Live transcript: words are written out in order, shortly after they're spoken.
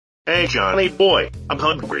Hey Johnny boy, I'm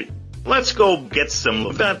hungry. Let's go get some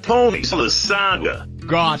of that Tony's Lasaga.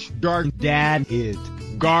 Gosh darn Dad it,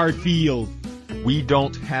 Garfield. We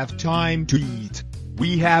don't have time to eat.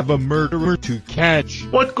 We have a murderer to catch.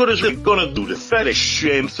 What good is it gonna do to fetish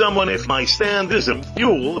shame someone if my stand isn't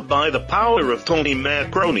fueled by the power of Tony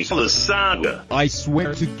Macaroni's Lasaga? I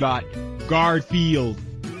swear to God, Garfield,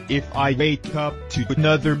 if I wake up to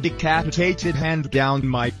another decapitated hand down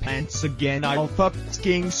my pants again, I'll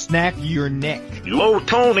fucking snap your neck. Yo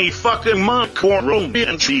Tony fucking macaroni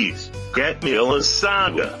and cheese, get me a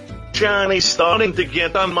Lasaga. Johnny's starting to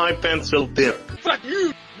get on my pencil tip. Fuck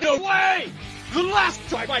you! No way! The last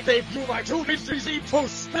time I gave you my 2 Mysteries Eve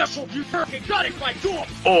Toast special, you fucking gutted my dog!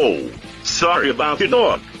 Oh, sorry about your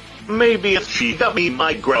dog. Maybe if she got me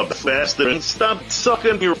my grub faster and stopped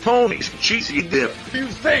sucking your Tony's cheesy dip. You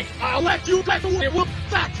think I'll let you get away with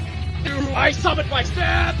that? Do I summon my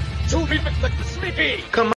stand to be the smithy? Come